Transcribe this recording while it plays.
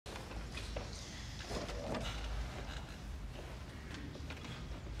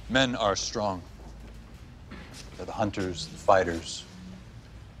Men are strong. They're the hunters, the fighters,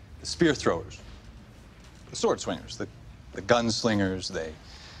 the spear throwers, the sword swingers, the gunslingers. They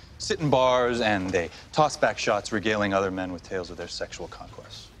sit in bars and they toss back shots, regaling other men with tales of their sexual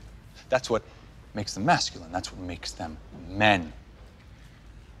conquests. That's what makes them masculine. That's what makes them men.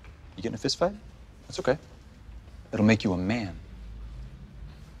 You get in a fist fight? That's okay. It'll make you a man.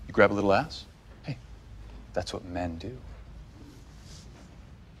 You grab a little ass? Hey, that's what men do.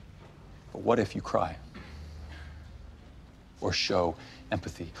 But what if you cry? Or show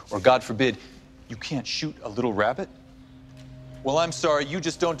empathy? Or God forbid, you can't shoot a little rabbit? Well, I'm sorry, you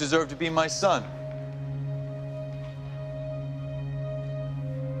just don't deserve to be my son.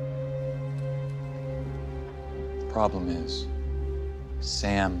 The problem is,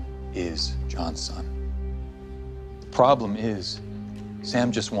 Sam is John's son. The problem is,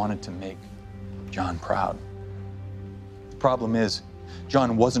 Sam just wanted to make John proud. The problem is,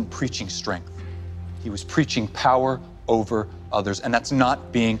 John wasn't preaching strength. He was preaching power over others, and that's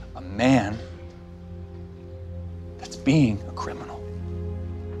not being a man. That's being a criminal.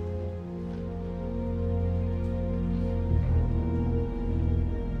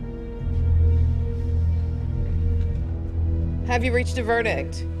 Have you reached a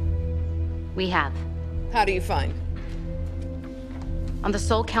verdict? We have. How do you find? On the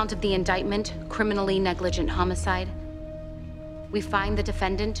sole count of the indictment, criminally negligent homicide, we find the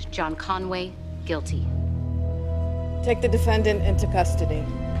defendant, John Conway, guilty. Take the defendant into custody.